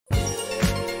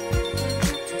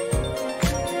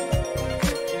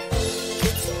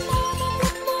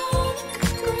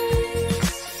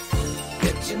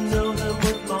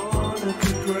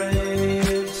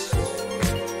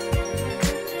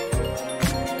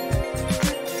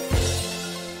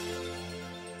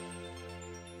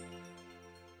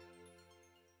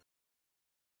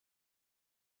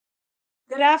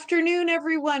Good afternoon,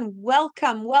 everyone.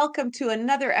 Welcome to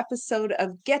another episode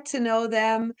of Get to Know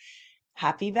Them.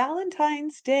 Happy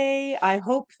Valentine's Day. I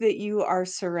hope that you are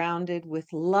surrounded with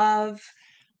love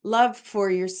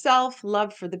for yourself,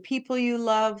 love for the people you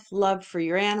love for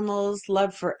your animals,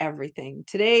 love for everything.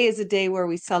 Today is a day where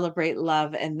we celebrate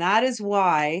love, and that is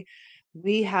why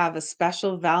we have a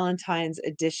special Valentine's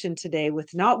edition today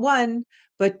with not one,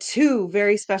 but two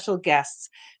very special guests.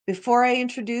 Before I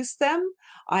introduce them,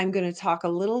 I'm going to talk a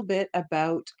little bit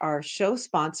about our show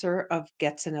sponsor of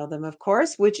Get to Know Them, of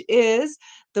course, which is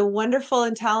the wonderful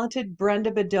and talented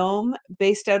Brenda Badome,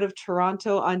 based out of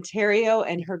Toronto, Ontario,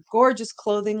 and her gorgeous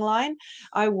clothing line.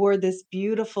 I wore this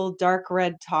beautiful dark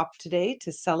red top today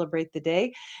to celebrate the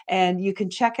day. And you can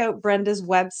check out Brenda's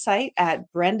website at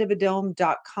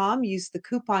brendabadome.com. Use the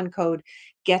coupon code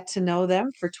Get to Know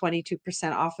Them for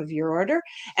 22% off of your order.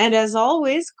 And as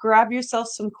always, grab yourself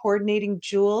some coordinating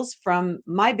jewels from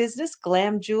my business,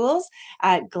 Glam Jewels,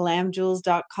 at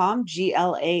glamjewels.com,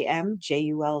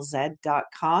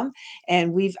 GLAMJULZ.com.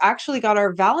 And we've actually got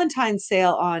our Valentine's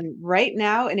sale on right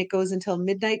now, and it goes until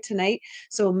midnight tonight.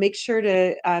 So make sure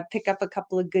to pick up a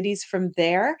couple of goodies from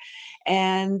there.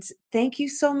 And thank you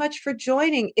so much for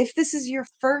joining. If this is your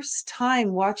first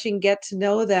time watching Get to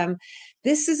Know Them,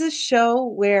 this is a show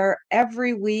where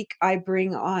every week I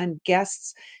bring on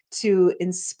guests to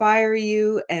inspire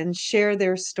you and share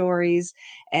their stories.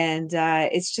 And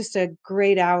it's just a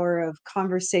great hour of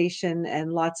conversation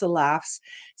and lots of laughs.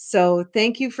 So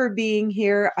thank you for being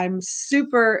here. I'm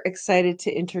super excited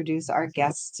to introduce our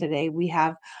guests today. We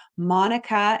have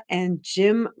Monica and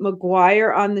Jim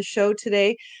Maguire on the show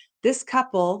today. This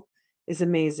couple is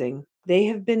amazing. They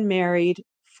have been married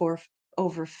for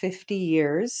over 50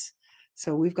 years.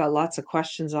 So we've got lots of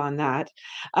questions on that.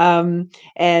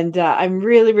 And I'm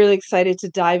really excited to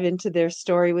dive into their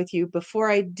story with you.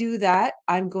 Before I do that,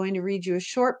 I'm going to read you a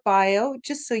short bio,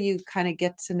 just so you kind of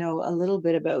get to know a little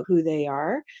bit about who they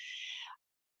are.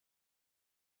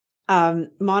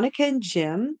 Monica and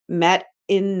Jim met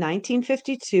in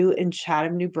 1952 in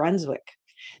Chatham, New Brunswick.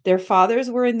 Their fathers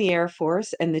were in the Air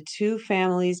Force, and the two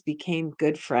families became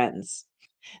good friends.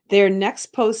 Their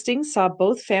next posting saw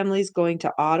both families going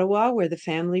to Ottawa, where the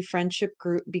family friendship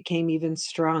group became even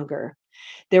stronger.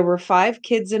 There were 5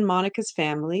 kids in Monica's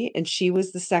family, and she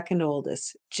was the second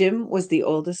oldest. Jim was the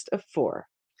oldest of 4.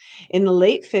 In the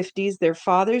late 50s, their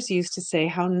fathers used to say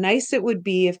how nice it would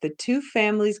be if the two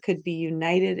families could be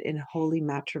united in holy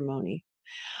matrimony.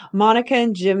 Monica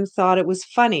and Jim thought it was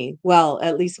funny. Well,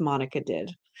 at least Monica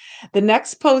did. The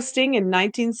next posting in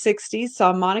 1960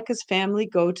 saw Monica's family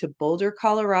go to Boulder,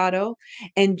 Colorado,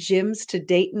 and Jim's to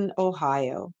Dayton,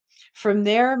 Ohio. From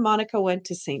there, Monica went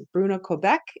to St. Bruno,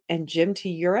 Quebec, and Jim to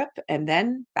Europe, and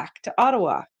then back to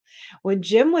Ottawa. When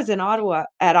Jim was in Ottawa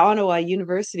at Ottawa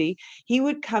University, he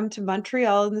would come to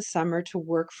Montreal in the summer to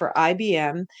work for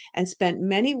IBM and spent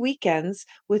many weekends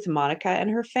with Monica and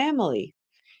her family.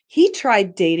 He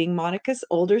tried dating Monica's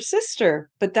older sister,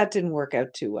 but that didn't work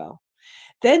out too well.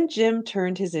 Then Jim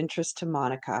turned his interest to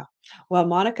Monica. While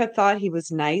Monica thought he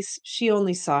was nice, she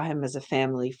only saw him as a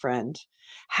family friend.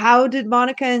 How did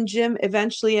Monica and Jim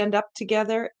eventually end up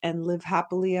together and live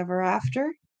happily ever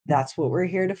after? That's what we're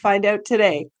here to find out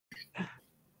today.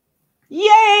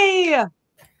 Yay!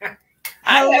 Hi,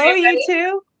 Hello, everybody. you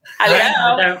two.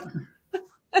 Hello.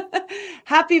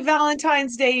 Happy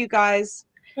Valentine's Day, you guys.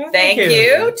 Thank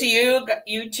you to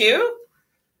you too.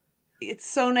 It's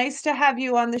so nice to have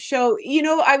you on the show. You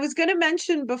know, I was going to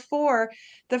mention before,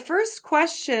 the first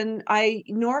question I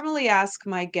normally ask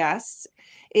my guests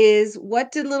is,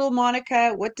 what did little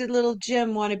Monica, what did little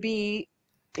Jim want to be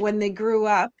when they grew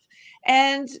up?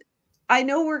 And I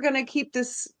know we're going to keep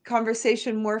this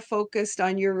conversation more focused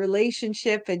on your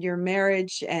relationship and your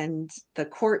marriage and the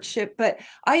courtship, but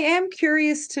I am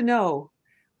curious to know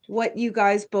what you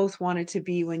guys both wanted to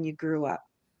be when you grew up.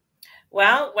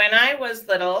 Well, when I was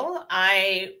little,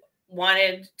 I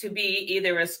wanted to be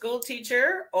either a school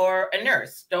teacher or a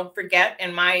nurse. Don't forget,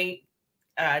 in my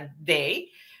day,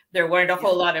 there weren't a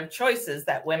whole lot of choices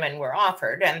that women were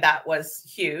offered, and that was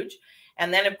huge.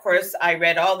 And then, of course, I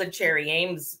read all the Cherry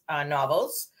Ames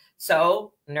novels,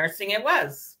 so nursing it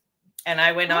was. And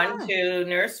I went on to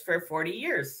nurse for 40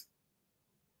 years.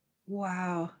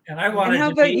 Wow. And I wanted how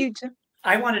to about be, you, Jim?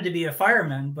 I wanted to be a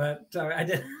fireman, but I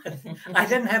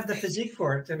didn't have the physique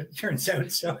for it, it turns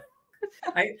out. So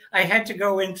I had to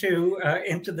go into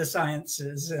the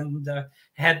sciences and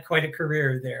had quite a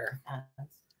career there.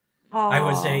 I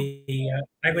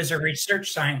was a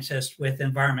research scientist with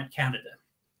Environment Canada.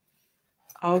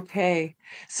 Okay.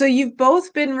 So you've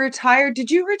both been retired.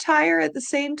 Did you retire at the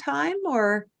same time,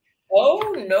 or?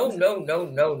 Oh, no, no, no,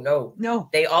 no, no. No.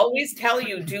 They always tell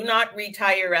you do not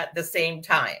retire at the same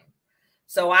time.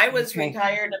 So I was Okay.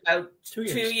 retired about 2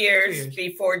 2 years. years 2 years.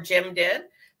 before Jim did.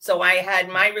 So I had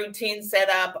my routine set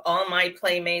up, all my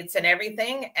playmates and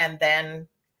everything, and then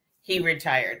he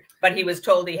retired. But he was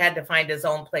told he had to find his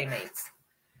own playmates.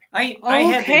 I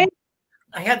Okay.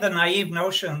 had the naive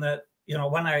notion that, you know,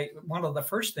 one of the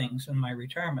first things in my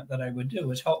retirement that I would do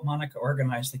was help Monica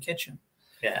organize the kitchen.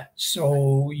 Yeah.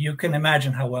 So you can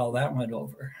imagine how well that went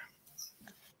over.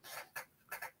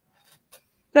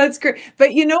 That's great.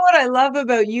 But you know what I love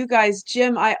about you guys,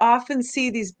 Jim? I often see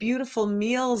these beautiful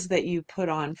meals that you put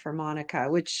on for Monica,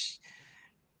 which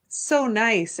so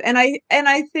nice. And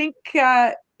I think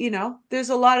you know,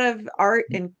 there's a lot of art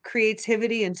and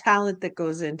creativity and talent that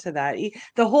goes into that.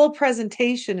 The whole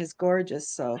presentation is gorgeous,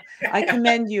 so I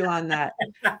commend you on that.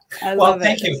 I Well, love it.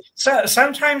 thank you. So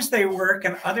sometimes they work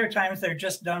and other times they're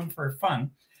just done for fun.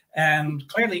 And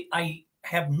clearly I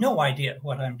have no idea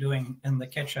what I'm doing in the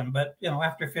kitchen, but you know,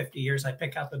 after 50 years, I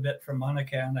pick up a bit from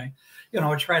Monica and I, you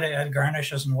know, try to add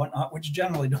garnishes and whatnot, which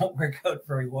generally don't work out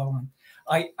very well. And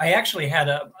I actually had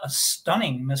a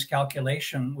stunning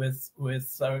miscalculation with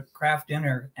Kraft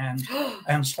dinner and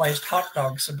sliced hot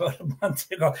dogs about a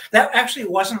month ago. That actually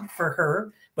wasn't for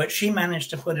her, but she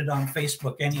managed to put it on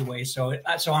Facebook anyway. So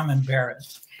I'm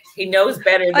embarrassed. He knows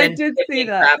better I than did see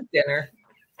that. Kraft dinner.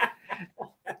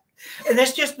 And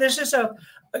this is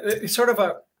a sort of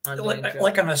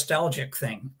like a nostalgic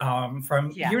thing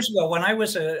from years ago when I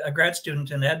was a grad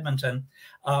student in Edmonton,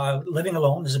 living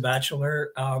alone as a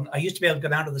bachelor. I used to be able to go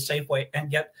down to the Safeway and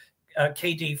get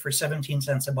KD for 17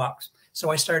 cents a box.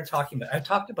 So I started talking about. I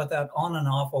talked about that on and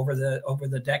off over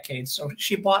the decades. So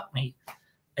she bought me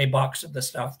a box of the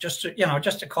stuff just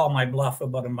to call my bluff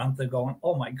about a month ago. And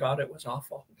oh my God, it was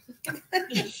awful.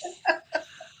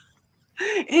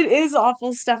 It is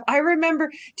awful stuff. I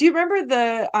remember, do you remember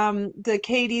the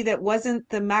KD that wasn't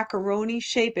the macaroni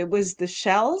shape? It was the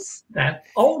shells. The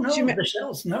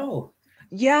shells, no.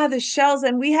 Yeah, the shells.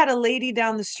 And we had a lady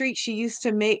down the street. She used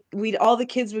to make, all the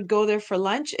kids would go there for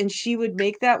lunch and she would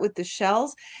make that with the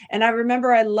shells. And I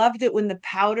remember I loved it when the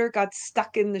powder got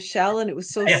stuck in the shell and it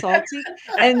was so salty.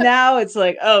 And now it's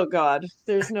like, oh God,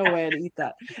 there's no way I'd eat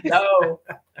that.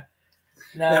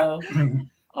 No.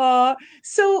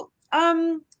 So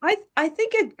I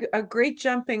think a great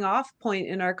jumping off point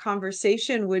in our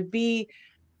conversation would be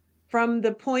from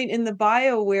the point in the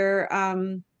bio where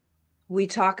we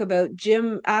talk about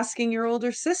Jim asking your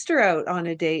older sister out on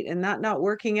a date and that not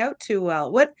working out too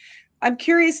well. I'm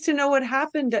curious to know what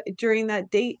happened during that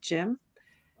date, Jim.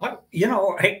 Well, you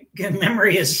know,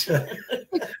 memory is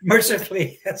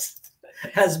mercifully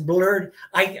has blurred.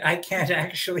 I can't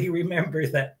actually remember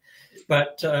that.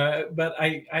 But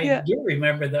I do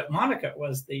remember that Monica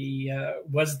was the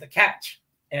catch,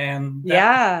 and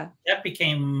that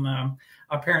became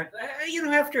apparent. You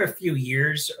know, after a few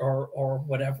years or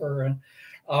whatever, and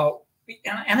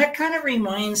that kind of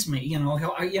reminds me, you know,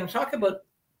 how talk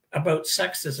about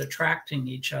sex as attracting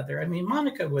each other. I mean,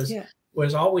 Monica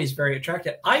was always very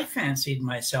attractive. I fancied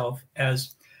myself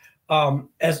as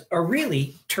a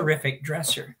really terrific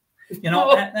dresser. You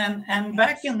know, and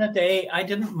back in the day, I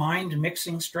didn't mind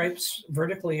mixing stripes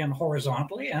vertically and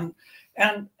horizontally, and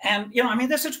you know, I mean,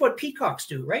 this is what peacocks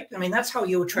do, right? I mean, that's how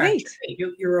you attract.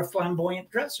 You're a flamboyant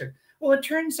dresser. Well, it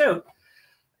turns out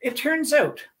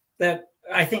that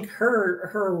I think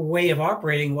her way of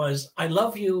operating was, I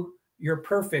love you, you're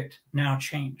perfect, now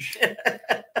change.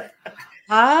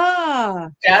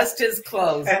 Just as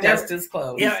close.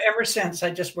 Yeah, ever since I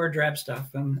just wear drab stuff,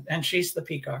 and she's the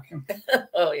peacock.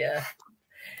 Oh yeah.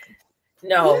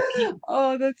 No.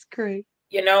 Oh, that's great.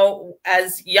 You know,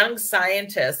 as young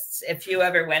scientists, if you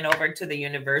ever went over to the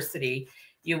university,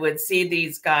 you would see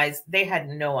these guys. They had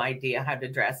no idea how to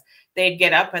dress. They'd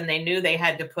get up and they knew they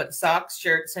had to put socks,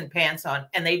 shirts, and pants on,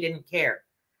 and they didn't care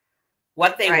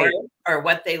what they were or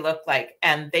what they looked like,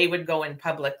 and they would go in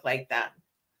public like that.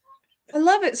 I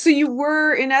love it. So you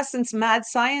were, in essence, mad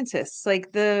scientists. Like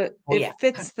it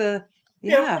fits the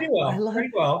pretty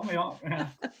well. Yeah.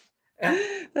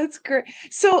 That's great.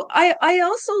 So I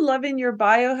also love in your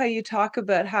bio how you talk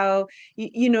about how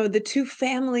you know the two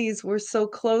families were so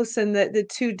close, and that the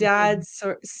two dads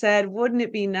said, "Wouldn't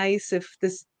it be nice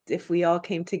if we all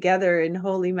came together in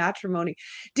holy matrimony?"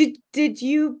 Did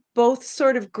you both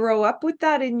sort of grow up with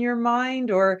that in your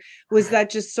mind, or was that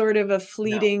just sort of a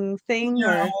fleeting thing?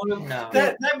 No.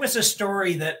 That was a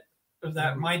story that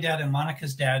my dad and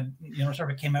Monica's dad, you know,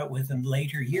 sort of came out with in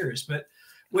later years, but.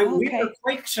 We were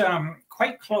quite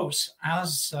close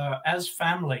as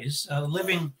families,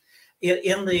 living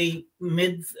in the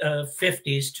mid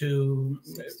 50s to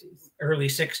 60s. early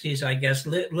 60s, I guess,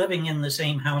 living in the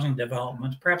same housing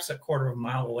development, perhaps a quarter of a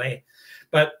mile away.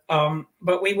 But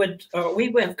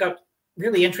we have got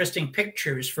really interesting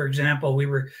pictures. For example, we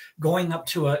were going up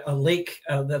to a lake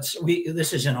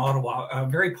this is in Ottawa, a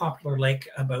very popular lake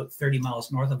about 30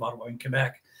 miles north of Ottawa in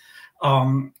Quebec.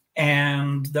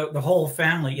 And the whole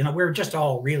family, we were just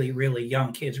all really, really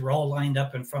young kids. We're all lined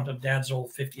up in front of Dad's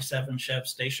old 57 Chev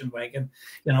station wagon.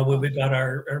 We've got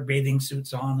our bathing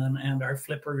suits on and our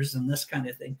flippers and this kind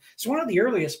of thing. It's one of the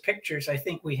earliest pictures I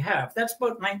think we have. That's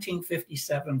about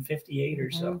 1957, 58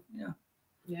 or so. Yeah.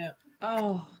 Yeah.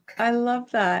 Oh, I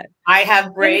love that. I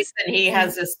have braids and he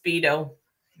has a Speedo.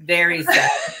 Very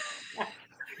sad.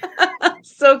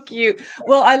 So cute.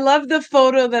 Well, I love the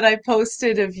photo that I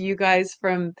posted of you guys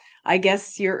from, I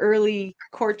guess, your early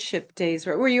courtship days.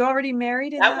 Were you already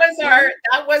married in That was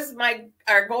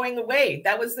our going away.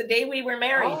 That was the day we were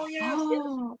married. Oh, yeah.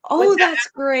 Oh, that's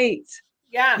great.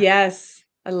 Yeah. Yes,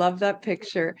 I love that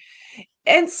picture.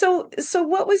 And so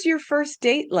what was your first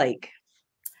date like?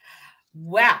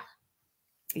 Wow.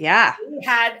 Yeah. We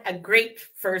had a great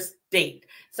first date.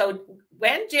 So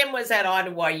when Jim was at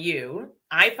Ottawa U,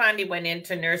 I finally went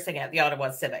into nursing at the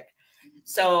Ottawa Civic.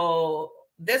 So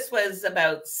this was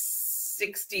about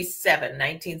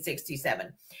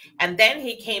 1967. And then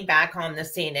he came back on the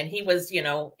scene and he was, in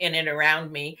and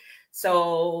around me.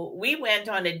 So we went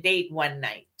on a date one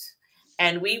night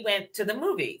and we went to the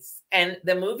movies. And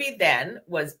the movie then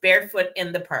was Barefoot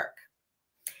in the Park.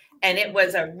 And it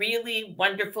was a really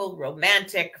wonderful,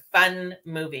 romantic, fun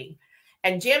movie.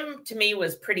 And Jim, to me,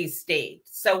 was pretty staid.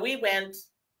 So we went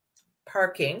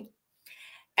parking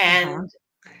and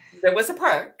there was a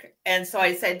park. And so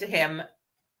I said to him,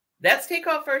 let's take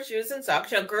off our shoes and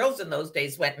socks. Girls in those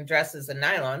days went in dresses and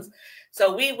nylons.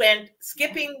 So we went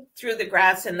skipping through the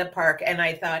grass in the park. And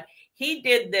I thought, he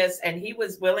did this and he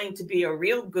was willing to be a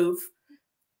real goof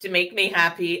to make me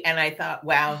happy. And I thought,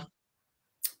 wow,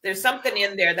 there's something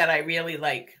in there that I really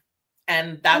like.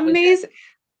 And that was amazing.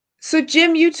 So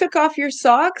Jim, you took off your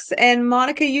socks and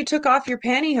Monica, you took off your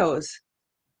pantyhose.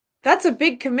 That's a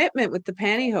big commitment with the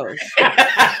pantyhose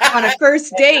on a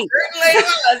first date. It certainly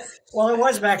was. Well, it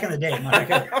was back in the day,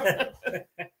 Monica. But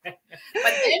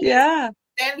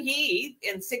then he,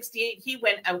 in 68, he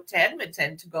went out to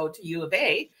Edmonton to go to U of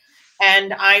A.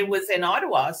 And I was in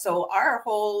Ottawa. So our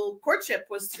whole courtship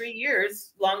was 3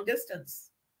 years, long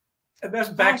distance. That's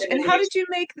back. And how did you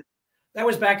make? That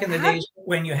was back in the days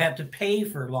when you had to pay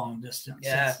for long distance.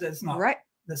 Yeah. It's not right.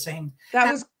 The same.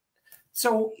 That was.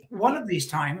 So one of these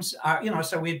times,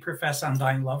 so we'd profess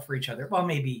undying love for each other. Well,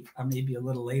 maybe a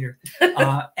little later.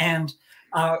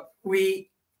 We,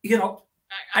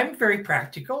 I'm very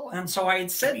practical. And so I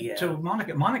had said to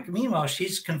Monica, meanwhile,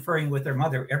 she's conferring with her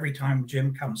mother every time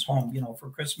Jim comes home, for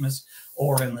Christmas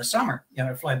or in the summer,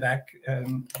 fly back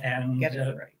and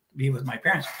be with my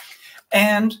parents.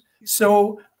 And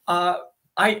so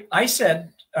I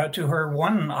said to her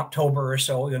one October or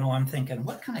so, I'm thinking,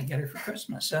 what can I get her for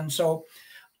Christmas? And so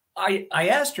I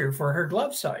asked her for her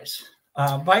glove size.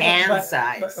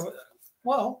 Size.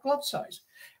 Glove size.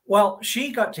 Well,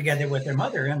 she got together with her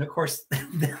mother, and of course,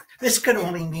 this could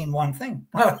only mean one thing.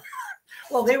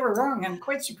 Well, they were wrong. I'm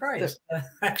quite surprised.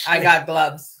 Actually. I got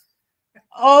gloves.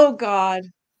 Oh, God.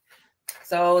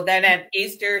 So then at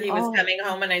Easter, he was coming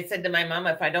home, and I said to my mom,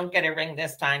 if I don't get a ring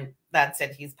this time, that's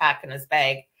it. He's packing his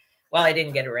bag. Well, I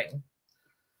didn't get a ring.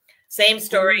 Same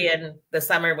story in the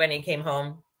summer when he came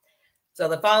home. So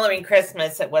the following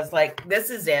Christmas, it was like, this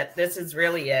is it. This is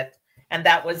really it. And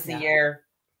that was the year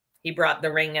he brought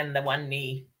the ring and the one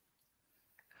knee.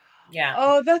 Yeah.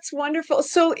 Oh, that's wonderful.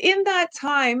 So in that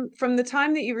time, from the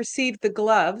time that you received the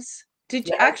gloves, did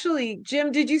you actually,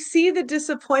 Jim, did you see the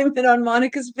disappointment on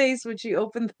Monica's face when she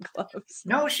opened the gloves?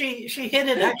 No, she hid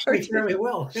it actually fairly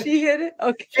well. She hid it?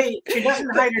 Okay. She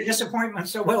doesn't hide her disappointment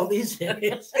so well these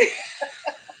days.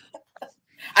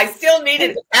 I still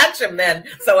needed to catch him then,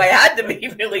 so I had to be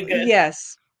really good.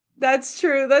 Yes, that's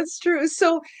true. That's true.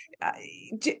 So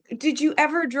did you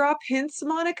ever drop hints,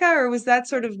 Monica, or was that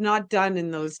sort of not done in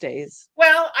those days?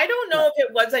 Well, I don't know if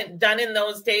it wasn't done in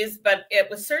those days, but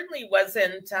it certainly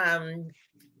wasn't,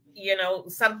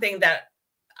 something that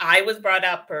I was brought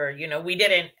up or, you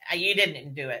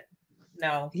didn't do it.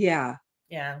 No. Yeah.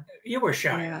 Yeah. You were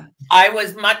shy. Yeah. I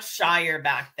was much shyer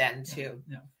back then too.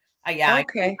 Yeah.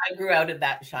 Okay. I grew out of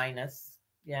that shyness.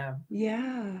 Yeah.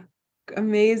 Yeah.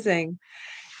 Amazing.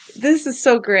 This is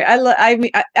so great. I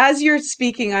mean, as you're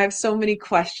speaking, I have so many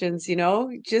questions,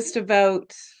 just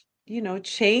about,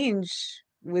 change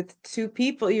with two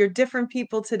people. You're different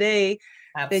people today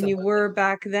than you Absolutely. were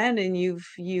back then, and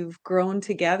you've grown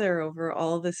together over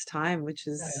all this time, which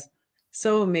is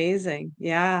so amazing.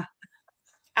 Yeah,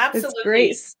 it's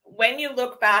great. Absolutely. When you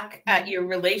look back at your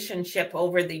relationship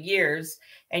over the years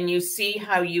and you see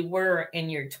how you were in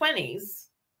your 20s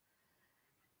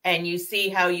and you see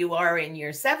how you are in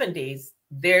your 70s,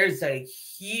 there's a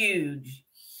huge,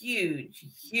 huge,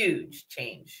 huge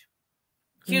change.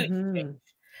 Huge change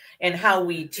in how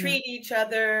we treat each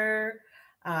other,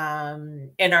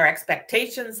 in our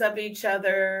expectations of each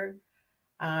other.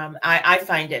 I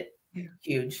find it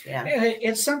huge. Yeah.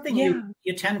 It's something you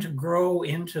tend to grow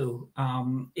into.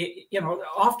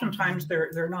 Oftentimes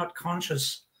they're not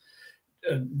conscious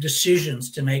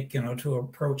decisions to make, to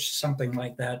approach something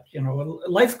like that.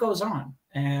 Life goes on,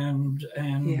 and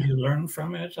you learn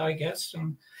from it, I guess.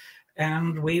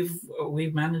 And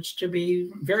we've managed to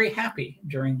be very happy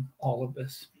during all of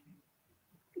this.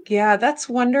 Yeah, that's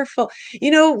wonderful.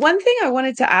 One thing I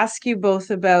wanted to ask you both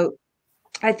about,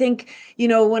 I think,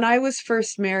 when I was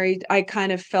first married, I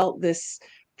kind of felt this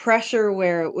pressure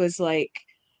where it was like,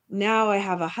 now I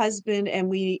have a husband,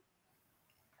 and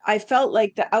I felt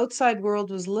like the outside world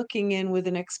was looking in with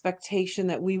an expectation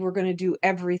that we were going to do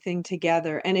everything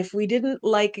together. And if we didn't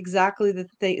like exactly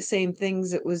the same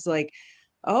things, it was like,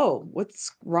 oh,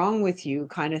 what's wrong with you,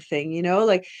 kind of thing,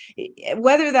 like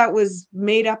whether that was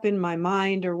made up in my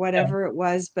mind or whatever it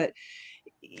was. But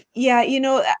yeah,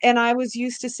 and I was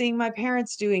used to seeing my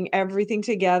parents doing everything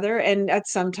together. And at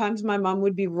sometimes my mom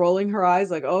would be rolling her eyes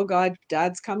like, oh God,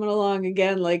 dad's coming along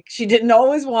again. Like she didn't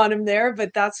always want him there,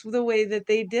 but that's the way that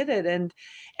they did it. And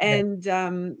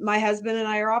my husband and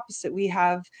I are opposite. We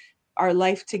have our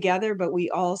life together, but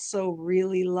we also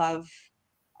really love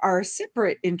our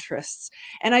separate interests.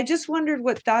 And I just wondered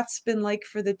what that's been like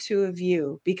for the two of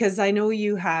you, because I know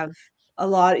you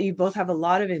both have a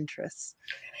lot of interests.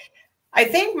 I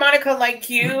think, Monica,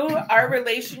 like you, our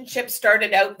relationship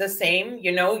started out the same.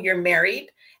 You're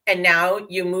married and now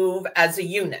you move as a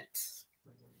unit.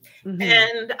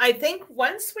 And I think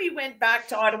once we went back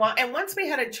to Ottawa and once we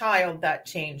had a child, that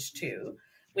changed too.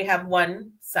 We have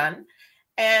one son,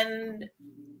 and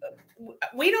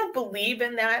we don't believe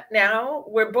in that now.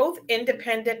 We're both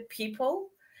independent people,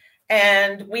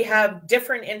 and we have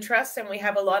different interests, and we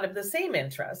have a lot of the same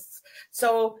interests.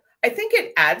 So I think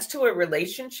it adds to a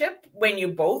relationship when you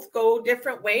both go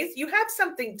different ways. You have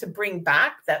something to bring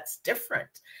back that's different.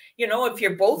 If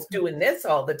you're both doing this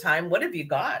all the time, what have you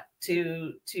got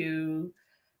to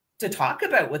talk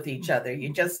about with each other?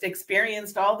 You just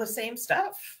experienced all the same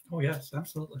stuff. Oh, yes,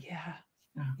 absolutely.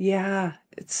 Yeah,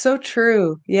 it's so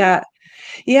true. Yeah.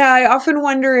 I often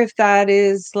wonder if that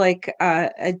is like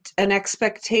an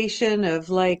expectation of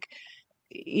like,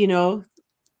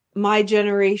 my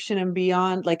generation and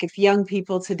beyond, like if young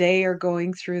people today are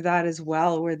going through that as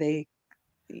well, where they,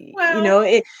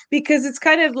 because it's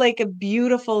kind of like a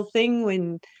beautiful thing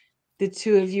when the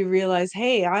two of you realize,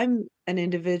 hey, I'm an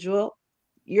individual,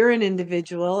 you're an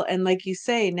individual, and like you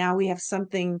say, now we have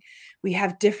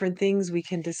different things we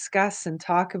can discuss and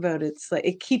talk about. It's like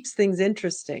it keeps things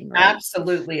interesting, right?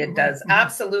 Absolutely it does.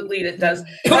 Absolutely it does.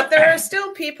 But there are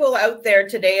still people out there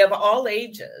today of all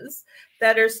ages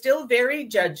that are still very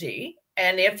judgy,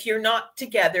 and if you're not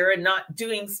together and not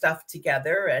doing stuff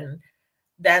together, and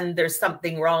then there's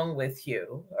something wrong with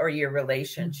you or your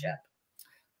relationship.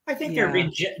 I think there have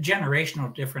been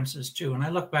generational differences too. And I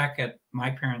look back at my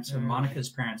parents and Monica's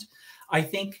parents. I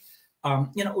think,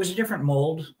 it was a different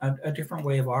mold, a different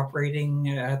way of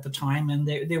operating at the time. And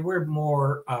they were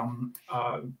more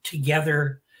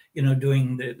together,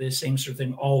 doing the same sort of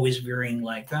thing, always veering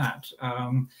like that.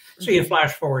 So you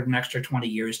flash forward an extra 20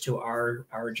 years to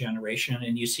our generation,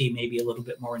 and you see maybe a little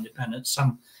bit more independence,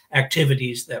 some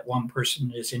activities that one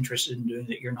person is interested in doing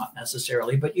that you're not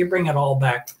necessarily, but you bring it all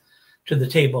back to the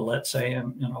table, let's say,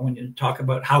 and when you talk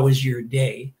about how was your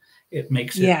day, it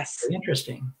makes it very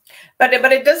interesting. But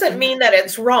it doesn't mean that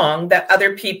it's wrong that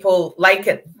other people like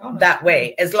it that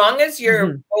way. As long as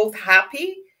you're both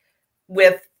happy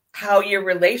with how your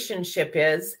relationship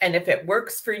is, and if it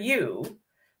works for you,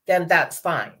 then that's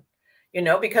fine.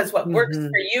 Because what works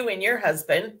for you and your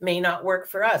husband may not work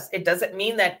for us. It doesn't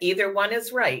mean that either one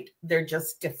is right. They're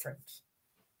just different.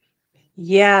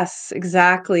 Yes,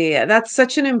 exactly. That's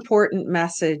such an important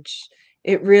message.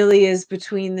 It really is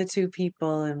between the two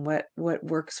people and what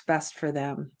works best for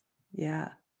them. Yeah.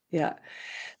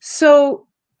 So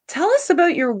tell us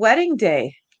about your wedding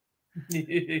day.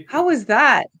 How was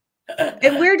that?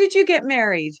 And where did you get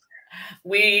married?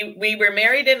 We were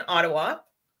married in Ottawa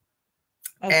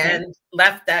and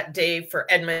left that day for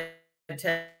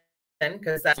Edmonton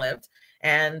because I lived.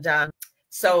 And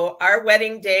So our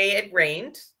wedding day, it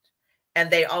rained. And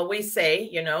they always say,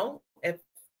 you know, if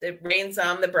it rains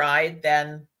on the bride,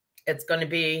 then it's going to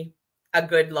be a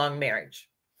good long marriage.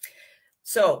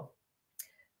 So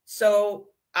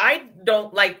I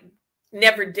don't like,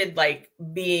 never did like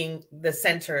being the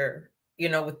center, you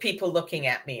know, with people looking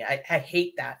at me. I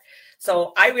hate that.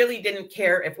 So I really didn't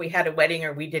care if we had a wedding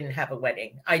or we didn't have a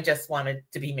wedding. I just wanted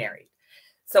to be married.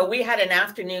 So we had an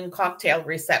afternoon cocktail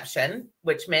reception,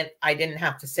 which meant I didn't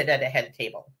have to sit at a head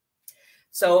table.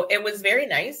 So it was very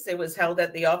nice. It was held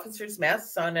at the officers'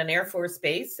 mess on an Air Force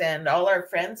base, and all our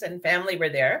friends and family were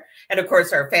there. And of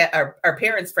course, our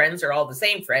parents' friends are all the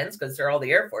same friends because they're all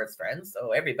the Air Force friends.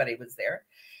 So everybody was there.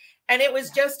 And it was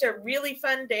just a really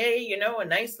fun day, you know, a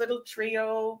nice little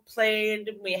trio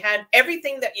played. We had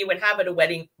everything that you would have at a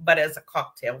wedding, but as a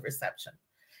cocktail reception.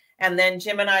 And then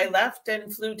Jim and I left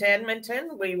and flew to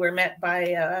Edmonton. We were met by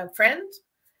a friend.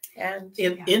 And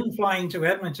in flying to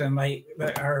Edmonton,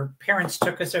 our parents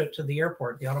took us out to the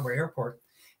airport, the Ottawa airport.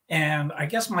 And I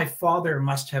guess my father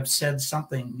must have said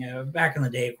something back in the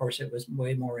day. Of course, it was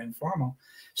way more informal.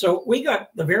 So we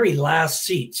got the very last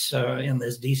seats in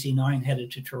this DC-9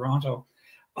 headed to Toronto.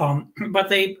 But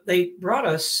they brought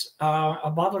us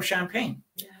a bottle of champagne.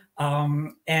 Yeah.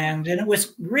 And it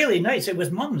was really nice. It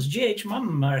was Mum's GH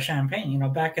Mum champagne, you know,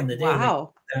 back in the day.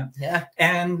 Wow. Yeah.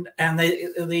 And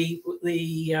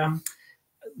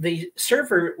the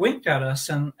server winked at us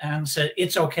and said,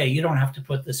 "It's okay. You don't have to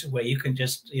put this away. You can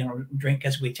just, you know, drink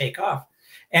as we take off."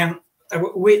 And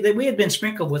we had been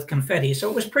sprinkled with confetti, so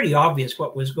it was pretty obvious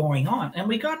what was going on. And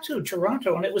we got to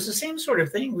Toronto, and it was the same sort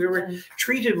of thing. We were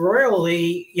treated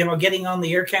royally, you know, getting on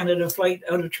the Air Canada flight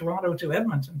out of Toronto to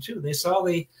Edmonton too. They saw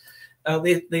they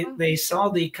saw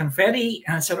the confetti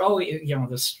and said, "Oh, you know,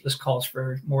 this calls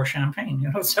for more champagne."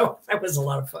 You know, so that was a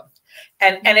lot of fun.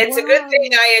 And it's a good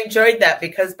thing I enjoyed that,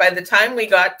 because by the time we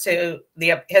got to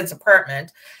his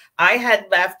apartment, I had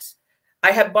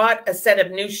bought a set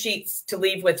of new sheets to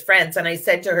leave with friends. And I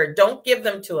said to her, "Don't give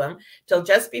them to him till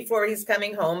just before he's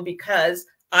coming home, because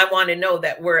I want to know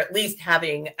that we're at least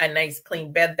having a nice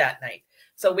clean bed that night."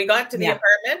 So we got to the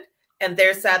apartment, and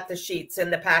there sat the sheets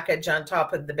in the package on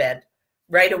top of the bed.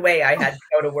 Right away, I had to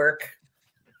go to work.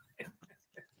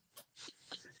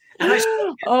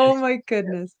 Oh my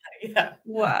goodness. Yeah.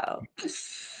 Wow.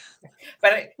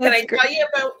 But can I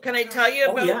tell you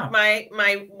about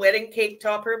my wedding cake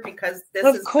topper? Because this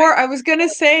is, of course, I was going to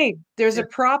say there's a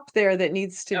prop there that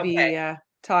needs to be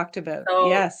talked about. So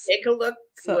yes. Take a look.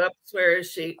 Whoops, where is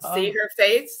she? See her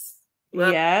face?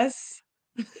 Whoops. Yes.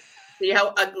 See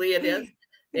how ugly it is?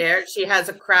 There, she has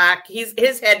a crack.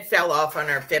 His head fell off on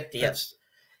our 50th.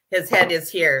 His head is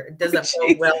here. It doesn't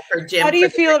bode well for Jim. How do you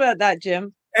feel about that,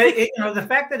 Jim? You know, the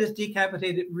fact that it's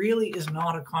decapitated really is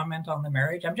not a comment on the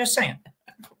marriage. I'm just saying.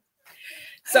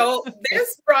 So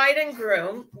this bride and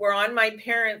groom were on my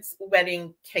parents'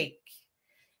 wedding cake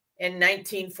in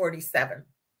 1947.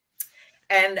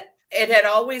 And it had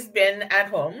always been at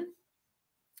home.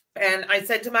 And I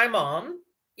said to my mom,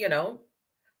 you know,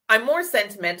 I'm more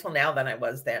sentimental now than I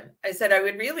was then. I said, I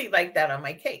would really like that on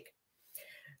my cake.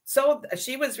 So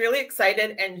she was really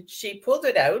excited, and she pulled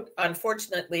it out,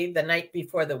 unfortunately, the night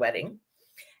before the wedding,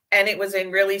 and it was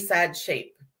in really sad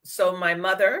shape. So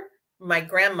my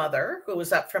grandmother, who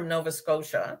was up from Nova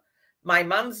Scotia, my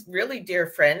mom's really dear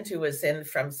friend who was in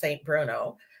from St.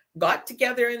 Bruno, got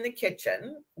together in the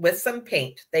kitchen with some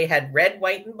paint. They had red,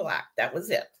 white, and black. That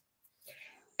was it.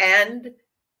 And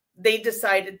they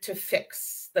decided to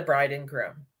fix the bride and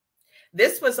groom.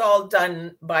 This was all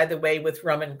done, by the way, with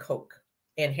rum and Coke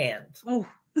in hand. Oh.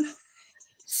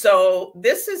 So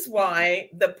this is why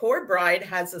the poor bride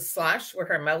has a slash where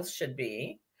her mouth should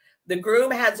be. The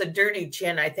groom has a dirty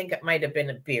chin. I think it might have been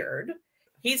a beard.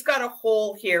 He's got a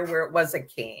hole here where it was a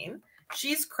cane.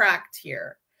 She's cracked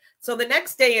here. So the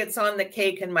next day it's on the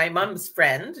cake, and my mom's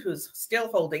friend, who's still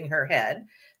holding her head,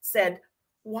 said,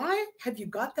 "Why have you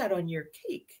got that on your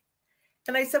cake?"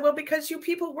 And I said, "Well, because you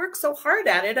people work so hard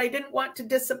at it, I didn't want to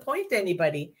disappoint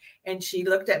anybody." And she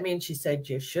looked at me and she said,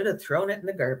 "You should have thrown it in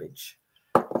the garbage."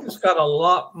 It's got a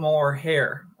lot more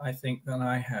hair, I think, than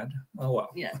I had. Oh, well.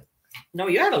 Yeah. No,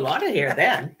 you had a lot of hair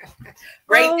then.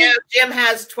 Right now, Jim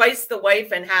has twice the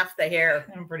wife and half the hair.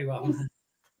 I'm pretty well.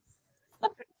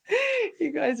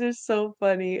 You guys are so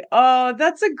funny. Oh,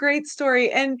 that's a great story.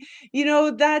 And, you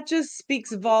know, that just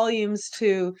speaks volumes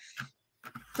to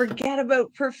forget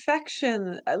about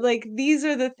perfection. Like, these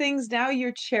are the things now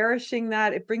you're cherishing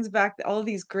that. It brings back all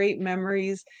these great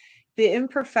memories. The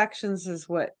imperfections is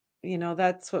what, you know,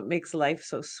 that's what makes life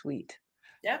so sweet.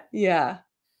 Yeah. Yeah.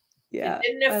 Yeah.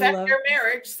 It didn't affect their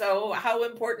marriage, so how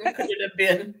important could it have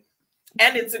been?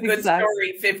 And it's a good Exactly.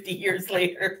 story 50 years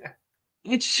later.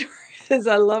 It sure is.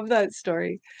 I love that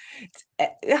story.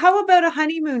 How about a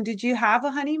honeymoon? Did you have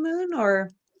a honeymoon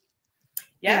or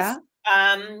Yes,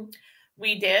 yeah? um,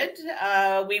 we did.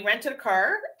 We rented a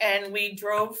car and we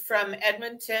drove from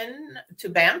Edmonton to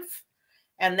Banff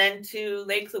and then to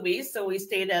Lake Louise. So we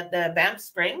stayed at the Banff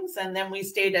Springs and then we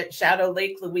stayed at Shadow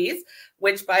Lake Louise,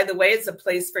 which, by the way, is a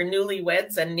place for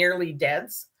newlyweds and nearly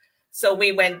deads. So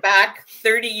we went back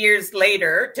 30 years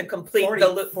later to complete 40, the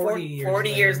loop. 40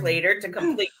 years later to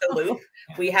complete the loop.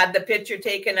 We had the picture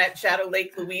taken at Shadow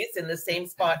Lake Louise in the same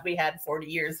spot we had 40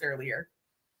 years earlier.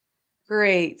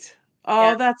 Great.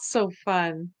 Yeah. Oh, that's so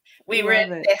fun. We were in,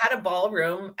 Love it. they had a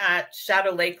ballroom at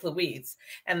Shadow Lake Louise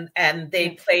and they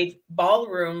Yeah. played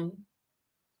ballroom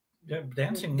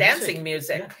dancing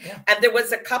music. Yeah. And there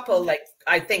was a couple, like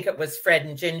I think it was Fred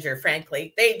and Ginger,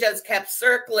 frankly. They just kept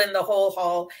circling the whole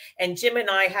hall. And Jim and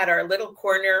I had our little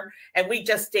corner and we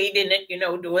just stayed in it,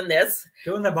 doing this.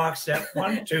 Doing the box step,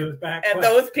 1, 2, back. And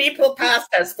those people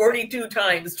passed us 42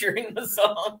 times during the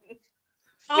song.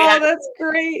 That's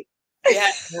great.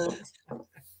 Yeah.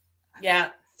 Yeah.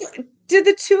 Did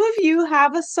the two of you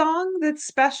have a song that's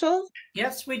special?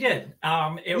 Yes, we did.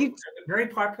 It was very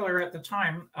popular at the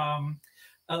time.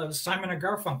 Simon and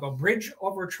Garfunkel, "Bridge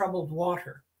Over Troubled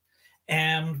Water,"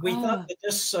 and we thought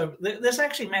that this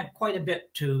actually meant quite a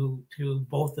bit to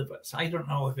both of us. I don't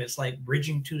know if it's like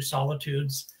bridging two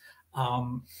solitudes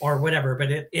or whatever, but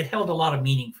it held a lot of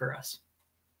meaning for us.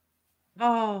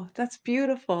 Oh, that's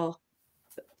beautiful.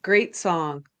 Great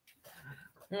song.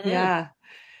 Mm-hmm. Yeah.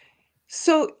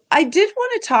 So I did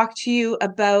want to talk to you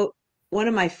about one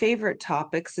of my favorite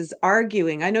topics is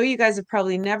arguing. I know you guys have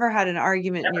probably never had an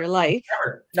argument in your life.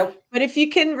 Never. Nope. But if you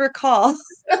can recall.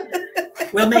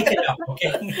 We'll make it up,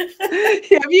 okay?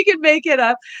 Yeah, if you can make it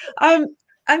up.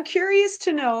 I'm curious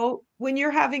to know when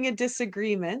you're having a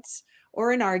disagreement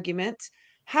or an argument,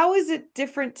 how is it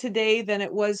different today than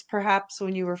it was perhaps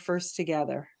when you were first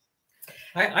together?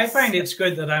 I find it's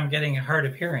good that I'm getting hard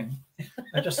of hearing.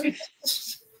 I just...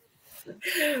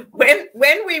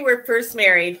 When we were first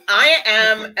married, I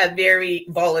am a very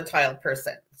volatile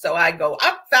person. So I go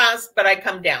up fast, but I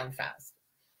come down fast.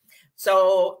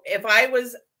 So if I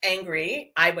was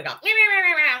angry, I would go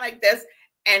like this.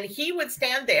 And he would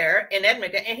stand there in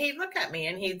Edmonton and he'd look at me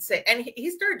and he'd say, and he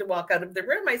started to walk out of the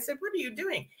room. I said, "What are you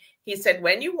doing?" He said,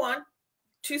 "When you want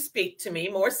to speak to me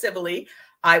more civilly,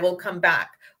 I will come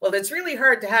back." Well, it's really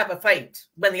hard to have a fight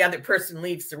when the other person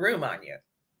leaves the room on you.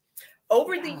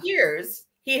 Over the years,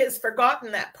 he has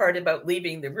forgotten that part about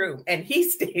leaving the room, and he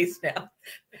stays now.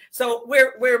 So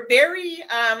we're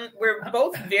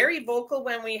both very vocal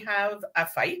when we have a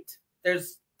fight.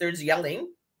 There's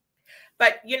yelling,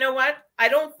 but you know what? I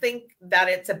don't think that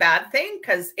it's a bad thing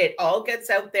because it all gets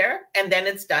out there, and then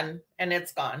it's done and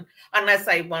it's gone. Unless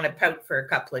I want to pout for a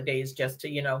couple of days just to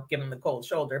give him the cold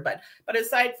shoulder. But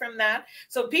aside from that,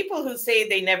 so people who say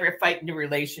they never fight in a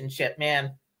relationship,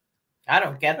 man. I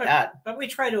don't get that. But we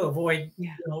try to avoid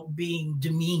being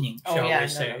demeaning, shall we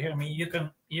say. No. I mean,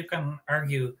 you can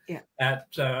argue at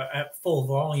full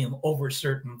volume over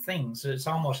certain things. It's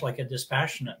almost like a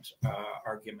dispassionate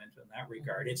argument in that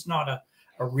regard. It's not a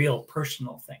real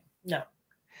personal thing. No.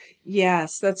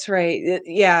 Yes, that's right.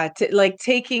 Yeah,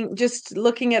 just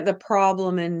looking at the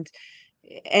problem and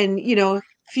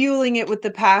fueling it with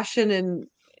the passion and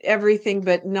everything,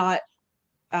 but not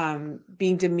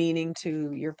being demeaning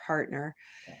to your partner.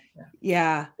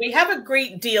 Yeah. We have a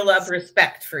great deal of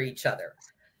respect for each other.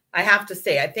 I have to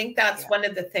say, I think that's one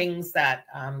of the things that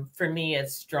for me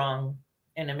is strong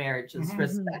in a marriage is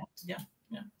respect. Yeah.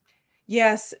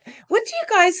 Yes. What do you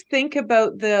guys think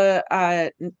about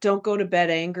the don't go to bed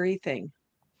angry thing?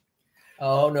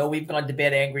 Oh, no, we've gone to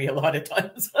bed angry a lot of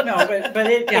times. No, but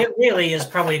it really is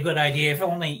probably a good idea, if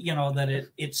only, that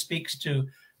it speaks to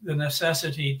the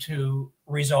necessity to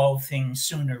resolve things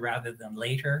sooner rather than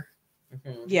later.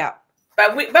 Mm-hmm. Yeah.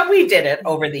 But we did it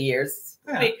over the years.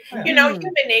 Yeah. Human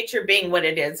nature being what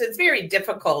it is, it's very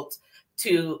difficult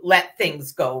to let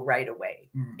things go right away.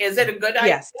 Is it a good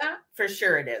idea? Yes. For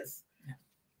sure it is. Yeah.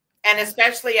 And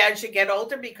especially as you get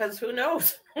older, because who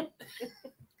knows?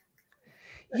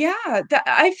 Yeah,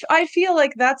 I feel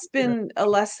like that's been a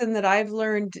lesson that I've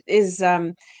learned is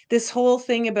this whole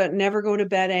thing about never go to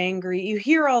bed angry. You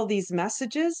hear all these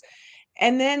messages,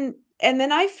 and then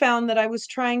I found that I was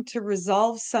trying to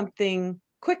resolve something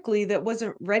quickly that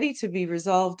wasn't ready to be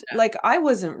resolved. Like I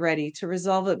wasn't ready to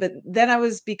resolve it, but then I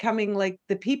was becoming like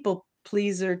the people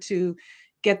pleaser to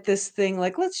get this thing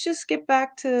like, let's just get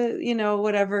back to,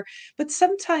 whatever. But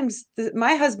sometimes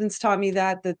my husband's taught me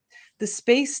that the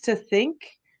space to think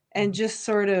and just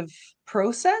sort of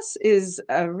process is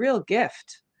a real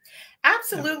gift.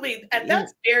 Absolutely. And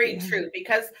that's very Yeah. true,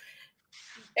 because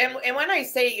and when I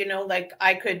say, you know, like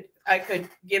I could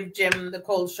give Jim the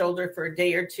cold shoulder for a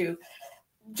day or two,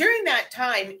 during that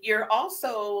time, you're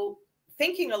also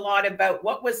thinking a lot about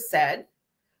what was said,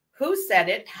 who said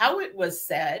it, how it was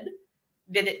said,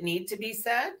 did it need to be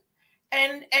said?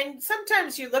 And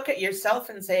sometimes you look at yourself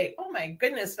and say, oh my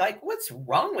goodness, like what's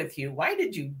wrong with you? Why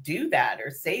did you do that or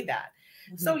say that?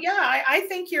 So yeah, I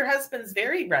think your husband's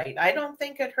very right. I don't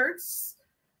think it hurts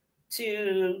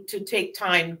to take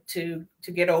time to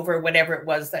get over whatever it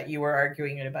was that you were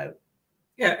arguing about.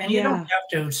 Yeah, and you don't have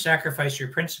to sacrifice your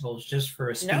principles just for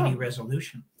a speedy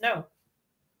resolution. No.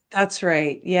 That's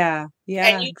right. Yeah. Yeah.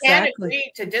 And you can't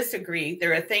agree to disagree.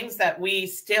 There are things that we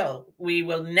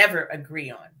will never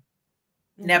agree on.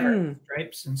 Never.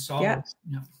 Stripes and solids.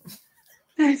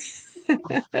 Yeah.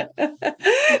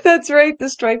 That's right. The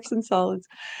stripes and solids.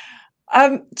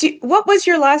 What was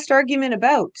your last argument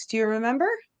about? Do you remember?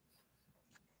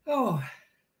 Oh.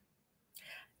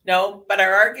 No, but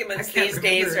our arguments these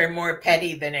days are more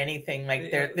petty than anything. Like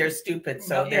they're stupid,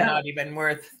 so they're not even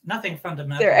worth nothing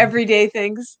fundamental. They're everyday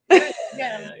things.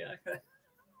 Yeah.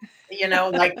 You know,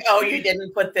 like, oh, you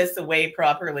didn't put this away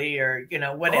properly, or you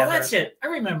know, whatever. Oh, that's it. I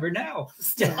remember now.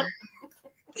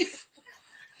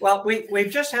 Well,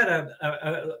 we've just had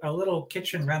a little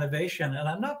kitchen renovation,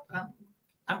 and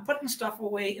I'm putting stuff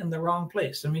away in the wrong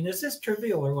place. I mean, is this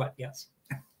trivial or what? Yes.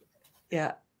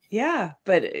 Yeah. Yeah,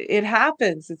 but it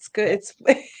happens. It's good.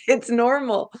 It's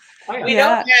normal. Oh, yeah. We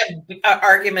don't have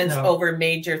arguments over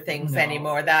major things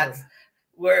anymore. That's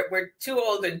we're too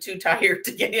old and too tired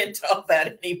to get into all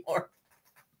that anymore.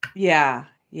 Yeah,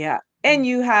 yeah. And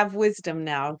you have wisdom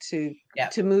now to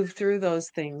move through those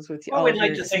things with you. Oh, we'd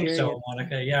like to think so,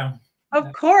 Monica. Yeah.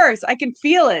 Of course. I can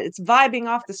feel it. It's vibing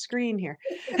off the screen here.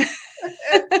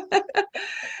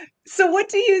 So what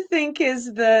do you think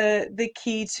is the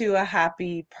key to a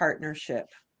happy partnership?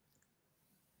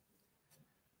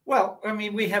 Well, I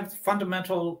mean, we have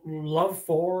fundamental love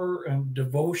for and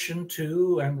devotion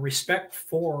to and respect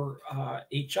for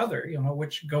each other, you know,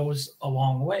 which goes a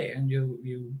long way. And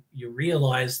you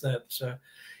realize that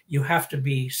you have to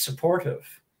be supportive.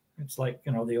 It's like,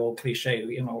 you know, the old cliche,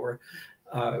 you know,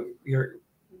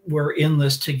 we're in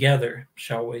this together,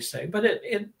 shall we say? But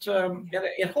it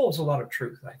holds a lot of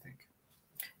truth, I think.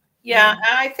 Yeah,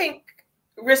 I think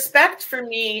respect for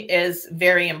me is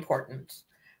very important.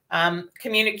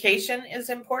 Communication is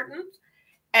important,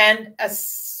 and a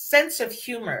sense of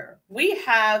humor. We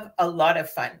have a lot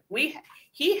of fun.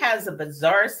 He has a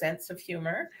bizarre sense of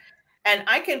humor, and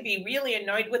I can be really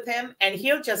annoyed with him, and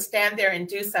he'll just stand there and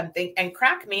do something and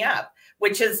crack me up,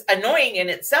 which is annoying in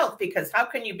itself, because how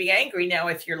can you be angry now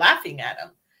if you're laughing at him?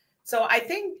 So I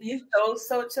think those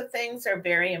sorts of things are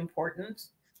very important.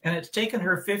 And it's taken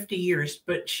her 50 years,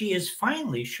 but she is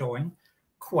finally showing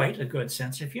quite a good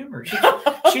sense of humor.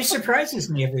 She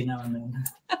surprises me every now and then.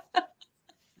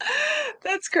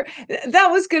 That's great.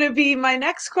 That was going to be my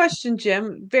next question,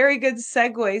 Jim. Very good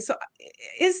segue. So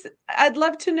I'd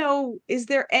love to know, is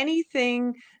there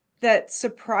anything that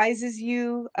surprises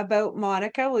you about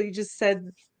Monica? Well, you just said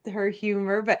her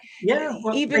humor, but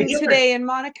even today in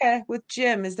Monica with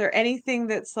Jim, is there anything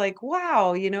that's like,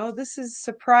 wow, you know, this is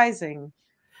surprising?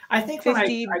 I think when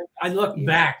I look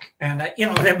back, and you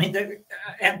know, I mean,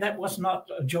 and that was not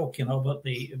a joke, you know, about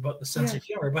the sense of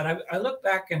humor. But I look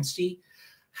back and see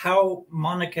how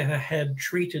Monica had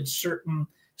treated certain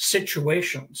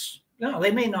situations. You know,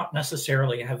 they may not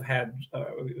necessarily have had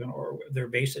you know, or their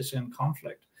basis in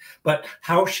conflict, but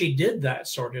how she did that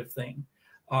sort of thing.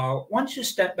 Once you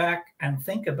step back and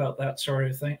think about that sort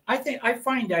of thing, I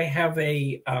find I have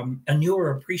a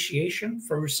newer appreciation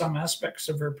for some aspects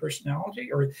of her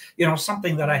personality, or you know,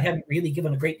 something that I hadn't really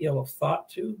given a great deal of thought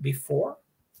to before.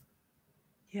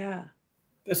 Yeah,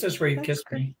 this is where you kissed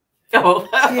me. Oh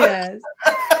yes.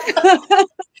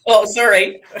 Oh,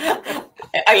 sorry,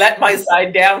 I let my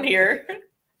side down here.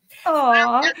 Oh,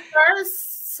 as far as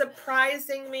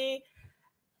surprising me,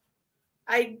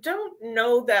 I don't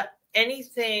know that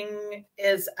anything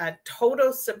is a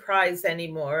total surprise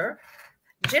anymore.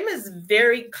 Jim is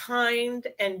very kind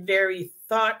and very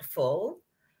thoughtful.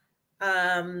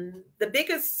 The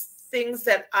biggest things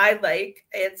that I like,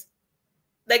 it's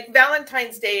like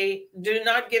Valentine's Day, do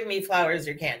not give me flowers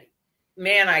or candy.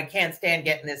 Man, I can't stand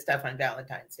getting this stuff on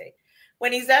Valentine's Day.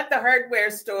 When he's at the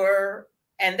hardware store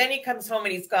and then he comes home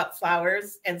and he's got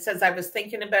flowers and says, I was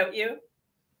thinking about you.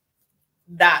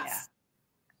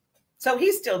 So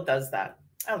he still does that.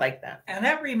 I like that. And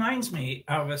that reminds me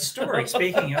of a story,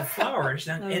 speaking of flowers,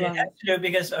 and it has to do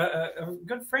because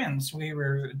good friends, we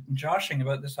were joshing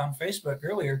about this on Facebook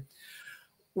earlier.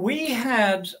 We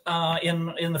had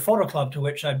in the photo club to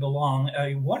which I belong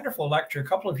a wonderful lecture a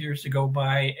couple of years ago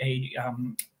by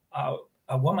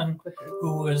a woman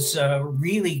who was a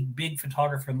really big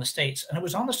photographer in the States, and it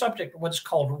was on the subject of what's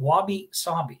called wabi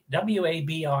sabi,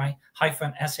 WABI-SABI,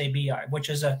 which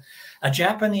is a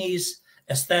Japanese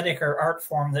aesthetic or art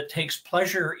form that takes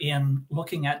pleasure in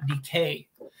looking at decay,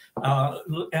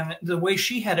 and the way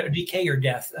she had a decay or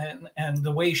death, and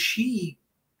the way she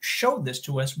showed this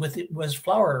to us with it was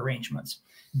flower arrangements,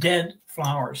 dead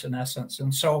flowers in essence.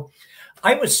 And so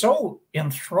I was so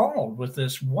enthralled with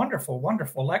this wonderful,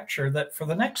 wonderful lecture that for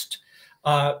the next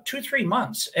 2-3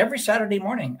 months, every Saturday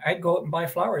morning, I'd go out and buy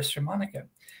flowers for Monica.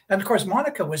 And of course,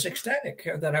 Monica was ecstatic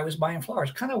that I was buying flowers,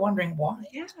 kind of wondering why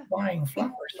I was buying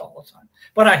flowers all the time.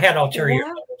 But I had ulterior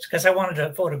motives because I wanted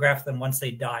to photograph them once they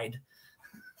died.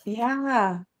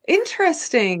 Yeah.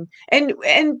 Interesting. And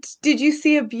did you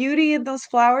see a beauty in those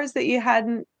flowers that you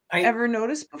hadn't ever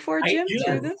noticed before, Jim,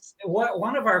 through this?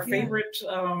 One of our favorite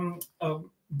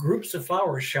groups of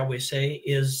flowers, shall we say,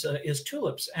 is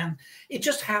tulips. And it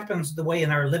just happens the way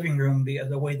in our living room,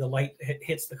 the way the light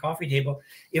hits the coffee table.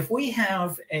 If we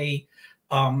have a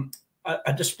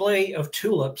display of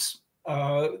tulips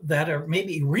that are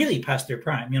maybe really past their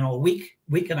prime, a week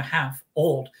and a half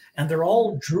old, and they're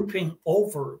all drooping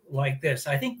over like this,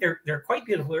 I think they're quite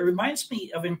beautiful. It reminds me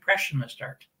of Impressionist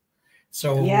art.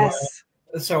 So yes.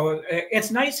 So it's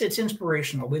nice. It's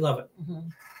inspirational. We love it. Mm-hmm.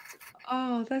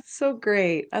 Oh, that's so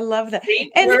great. I love that.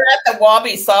 See, and we're at the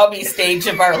wabi-sabi stage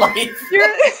of our life.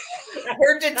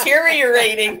 We're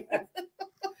deteriorating.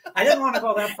 I didn't want to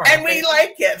go that far. And we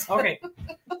like it.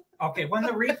 Okay. When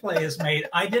the replay is made,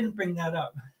 I didn't bring that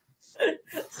up.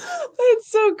 That's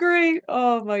so great.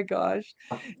 Oh my gosh.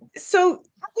 So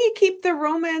how do you keep the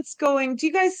romance going? Do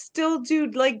you guys still do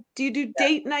you do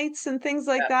date nights and things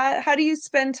like that? How do you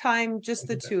spend time, just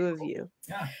the two of you?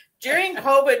 Yeah. During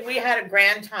COVID, we had a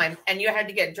grand time, and you had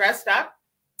to get dressed up,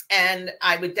 and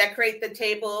I would decorate the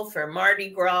table for Mardi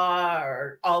Gras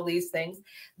or all these things.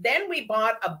 Then we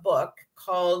bought a book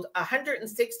called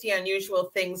 160 Unusual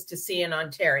Things to See in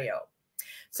Ontario.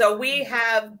 So we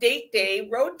have date day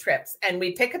road trips, and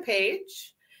we pick a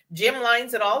page, Jim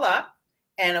lines it all up,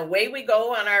 and away we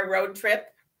go on our road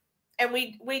trip. And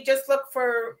we just look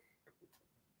for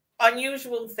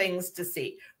unusual things to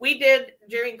see. We did,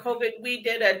 during COVID, we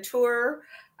did a tour,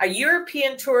 a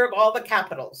European tour of all the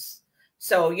capitals.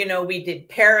 So, we did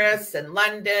Paris and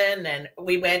London, and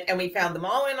we went and we found them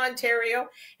all in Ontario,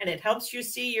 and it helps you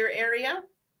see your area.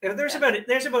 There's about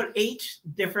 8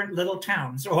 different little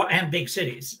towns and big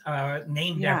cities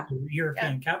named after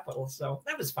European capitals. So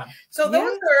that was fun. So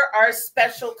those are our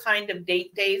special kind of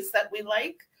date days that we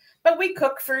like. But we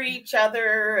cook for each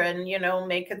other and,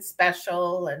 make it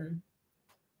special. And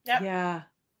yeah,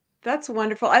 that's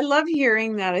wonderful. I love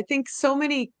hearing that. I think so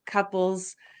many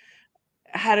couples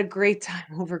had a great time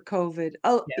over COVID.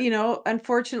 Oh,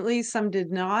 unfortunately, some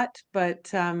did not,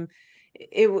 but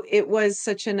it was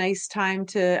such a nice time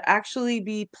to actually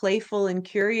be playful and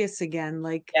curious again,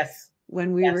 like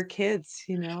when we were kids,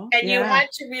 And you had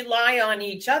to rely on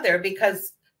each other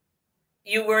because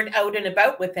you weren't out and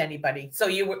about with anybody. So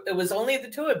it was only the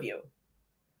two of you.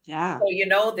 Yeah.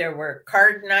 So, there were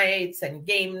card nights and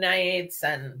game nights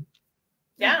and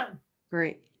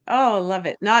Great. Oh, love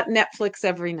it. Not Netflix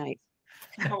every night.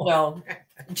 No.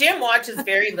 Jim watches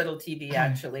very little TV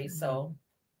actually, so.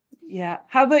 Yeah.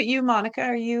 How about you,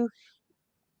 Monica?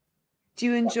 Do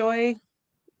you enjoy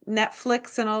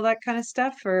Netflix and all that kind of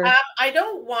stuff? Or I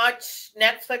don't watch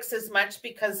Netflix as much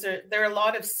because there are a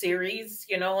lot of series,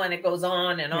 and it goes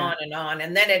on and on and on,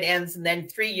 and then it ends, and then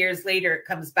 3 years later it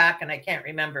comes back, and I can't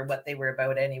remember what they were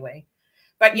about anyway.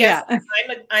 But yes,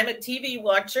 I'm a TV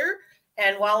watcher,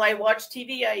 and while I watch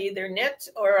TV, I either knit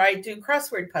or I do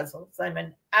crossword puzzles. I'm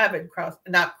an avid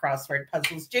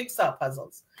jigsaw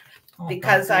puzzles.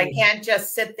 Because I can't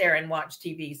just sit there and watch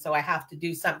TV, so I have to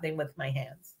do something with my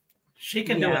hands. She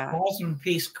can do a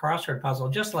 1,000-piece crossword puzzle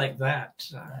just like that.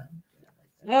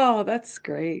 Oh, that's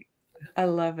great. I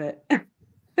love it. What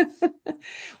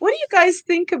do you guys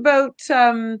think about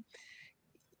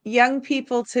young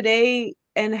people today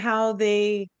and how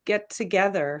they get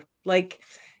together? Like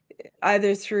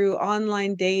either through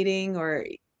online dating or,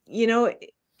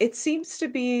 it seems to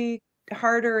be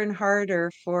harder and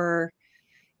harder for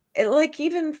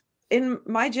even in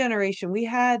my generation, we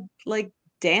had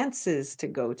dances to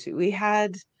go to.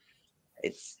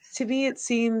 To me, it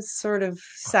seems sort of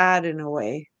sad in a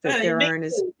way that there aren't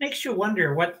as. It makes you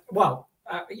wonder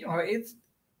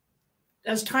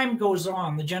as time goes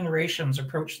on, the generations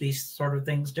approach these sort of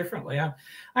things differently.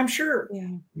 I'm sure Yeah.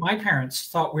 my parents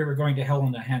thought we were going to hell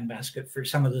in a handbasket for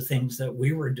some of the things that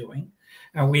we were doing.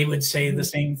 We would say the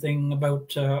same thing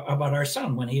about our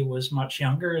son when he was much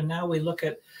younger, and now we look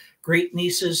at great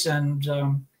nieces and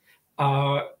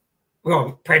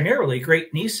well, primarily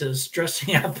great nieces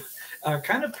dressing up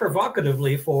kind of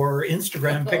provocatively for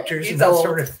Instagram pictures and that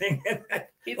sort of thing.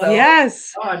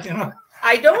 Yes. God, you know.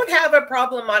 I don't have a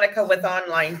problem, Monica, with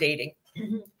online dating.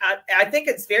 I think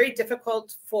it's very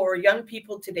difficult for young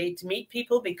people today to meet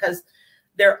people because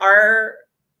there are,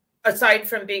 aside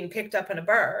from being picked up in a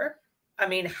bar, I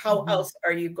mean, how else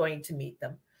are you going to meet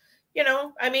them? You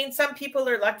know, I mean, some people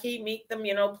are lucky, meet them,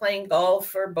 you know, playing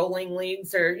golf or bowling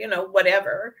leagues or, you know,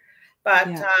 whatever. But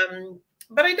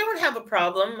I don't have a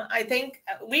problem. I think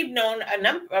we've known a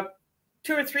number of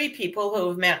 2 or 3 people who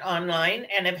have met online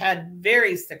and have had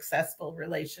very successful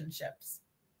relationships.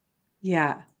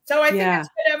 Yeah. So I think it's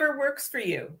whatever works for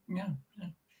you.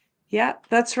 Yeah,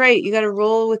 that's right. You got to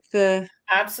roll with the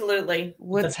absolutely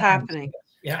what's happening.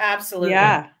 Yeah, absolutely.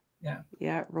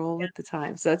 Yeah. Roll with the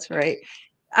times. That's right.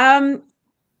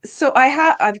 So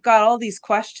I've got all these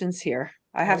questions here.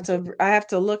 I have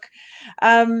to look.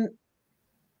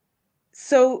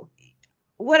 So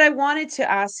what I wanted to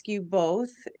ask you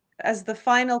both as the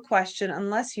final question,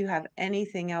 unless you have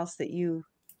anything else that you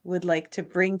would like to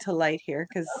bring to light here,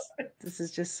 because this is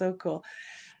just so cool.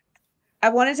 I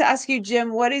wanted to ask you,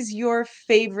 Jim, what is your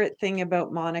favorite thing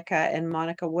about Monica? And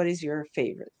Monica, what is your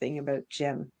favorite thing about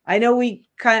Jim? I know we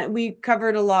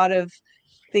covered a lot of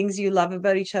things you love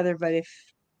about each other, but if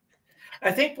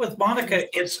I think with Monica,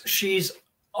 she's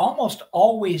almost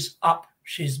always up.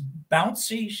 She's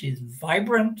bouncy, she's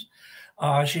vibrant,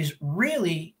 she's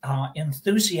really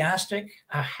enthusiastic,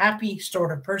 a happy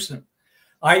sort of person.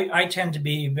 I tend to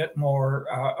be a bit more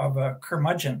of a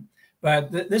curmudgeon.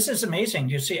 But this is amazing.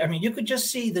 You see, I mean, you could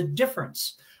just see the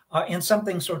difference in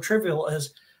something so trivial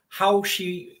as how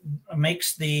she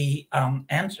makes the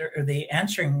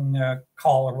answering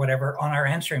call or whatever on our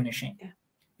answering machine.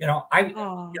 You know, you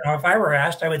know, if I were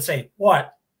asked, I would say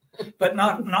what, but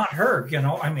not her. You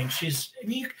know, I mean, it's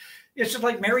just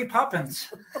like Mary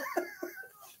Poppins.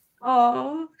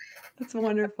 Oh, that's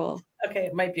wonderful.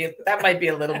 Okay, that might be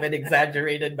a little bit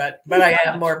exaggerated, but I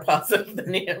am more positive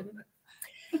than him.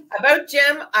 About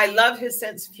Jim, I love his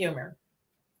sense of humor.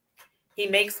 He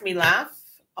makes me laugh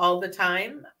all the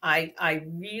time. I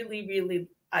really, really,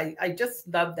 I just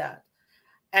love that.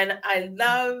 And I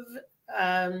love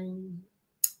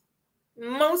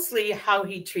mostly how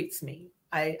he treats me.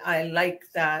 I like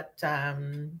that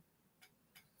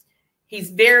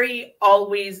he's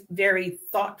always very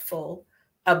thoughtful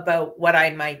about what I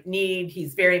might need.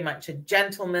 He's very much a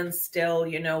gentleman still,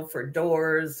 you know, for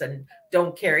doors and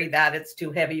don't carry that. It's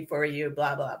too heavy for you,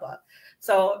 blah, blah, blah.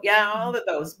 So yeah, all of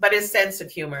those, but his sense of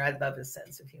humor, I love his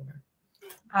sense of humor.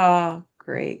 Oh,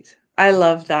 great. I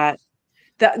love that.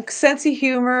 That sense of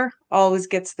humor always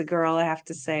gets the girl, I have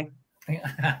to say.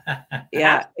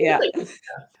 Yeah.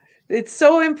 It's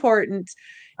so important.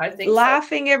 I think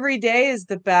laughing every day is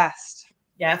the best.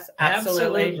 Yes,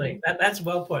 absolutely. That's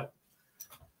well put.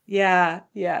 Yeah,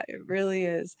 it really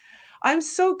is. I'm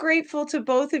so grateful to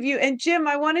both of you. And Jim,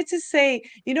 I wanted to say,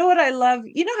 you know what I love?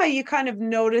 You know how you kind of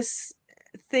notice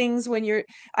things when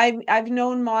I've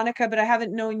known Monica, but I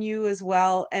haven't known you as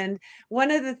well. And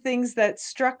one of the things that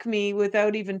struck me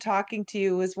without even talking to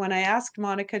you was when I asked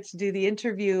Monica to do the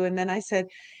interview, and then I said,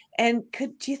 and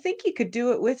do you think you could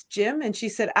do it with Jim? And she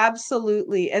said,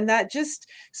 absolutely. And that just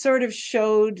sort of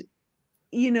showed,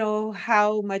 you know,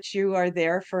 how much you are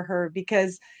there for her,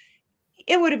 because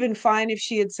it would have been fine if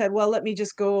she had said, well, let me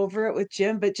just go over it with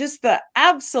Jim. But just the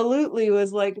absolutely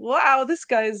was like, wow, this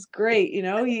guy's great. You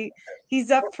know, he's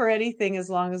up for anything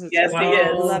as long as it's yes, he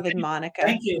is. Beloved Monica.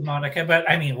 Thank you, Monica. But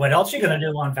I mean, what else are you going to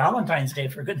do on Valentine's Day,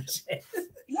 for goodness sake?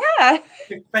 Yeah.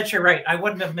 But you're right. I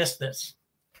wouldn't have missed this.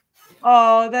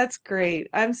 Oh, that's great.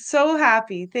 I'm so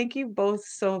happy. Thank you both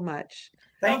so much.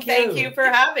 Thank you. Thank you for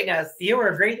having us. You were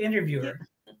a great interviewer.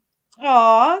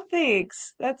 Oh,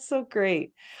 thanks. That's so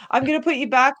great. I'm going to put you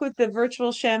back with the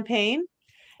virtual champagne,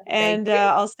 and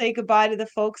I'll say goodbye to the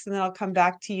folks, and then I'll come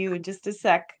back to you in just a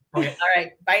sec. Okay. All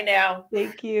right. Bye now.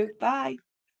 Thank you. Bye.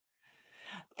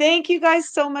 Thank you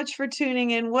guys so much for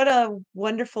tuning in. What a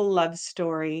wonderful love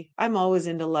story. I'm always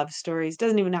into love stories.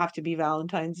 Doesn't even have to be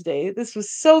Valentine's Day. This was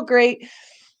so great.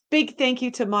 Big thank you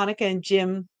to Monica and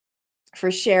Jim for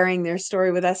sharing their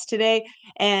story with us today.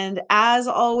 And as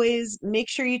always, make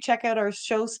sure you check out our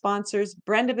show sponsors,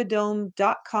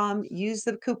 brendabadome.com. Use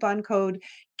the coupon code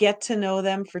Get to Know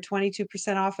Them for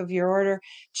 22% off of your order.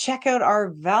 Check out our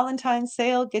Valentine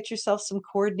sale. Get yourself some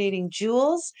coordinating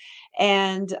jewels.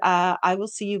 And I will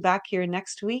see you back here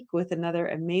next week with another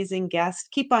amazing guest.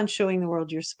 Keep on showing the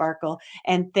world your sparkle.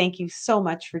 And thank you so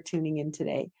much for tuning in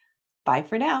today. Bye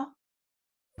for now.